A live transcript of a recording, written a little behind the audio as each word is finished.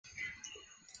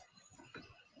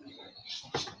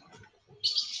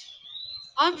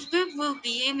Augsburg will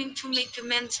be aiming to make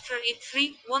amends for a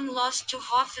 3-1 loss to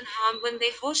Hoffenheim when they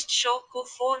host Schalke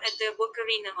 4 at their Book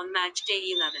Arena on match day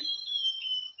 11.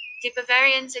 The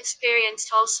Bavarians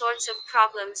experienced all sorts of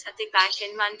problems at the back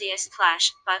in Monday's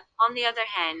clash, but, on the other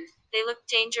hand, they looked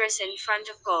dangerous in front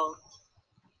of goal.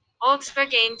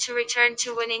 Augsburg aim to return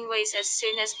to winning ways as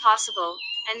soon as possible,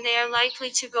 and they are likely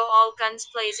to go all guns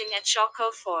blazing at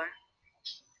Schalke 4.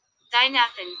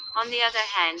 Dynapen, on the other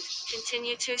hand,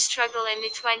 continue to struggle in the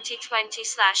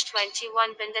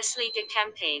 2020-21 Bundesliga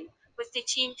campaign, with the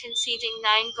team conceding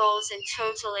 9 goals in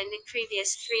total in the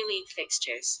previous 3 league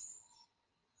fixtures.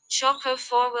 Schalke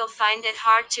 4 will find it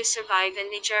hard to survive in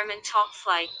the German top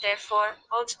flight, therefore,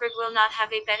 Augsburg will not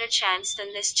have a better chance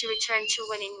than this to return to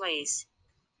winning ways.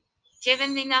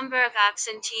 Given the number of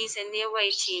absentees in the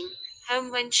away team,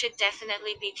 home win should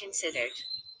definitely be considered.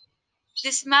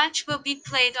 This match will be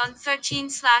played on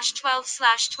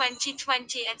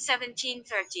 13/12/2020 at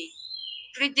 17:30.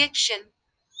 Prediction: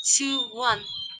 2-1.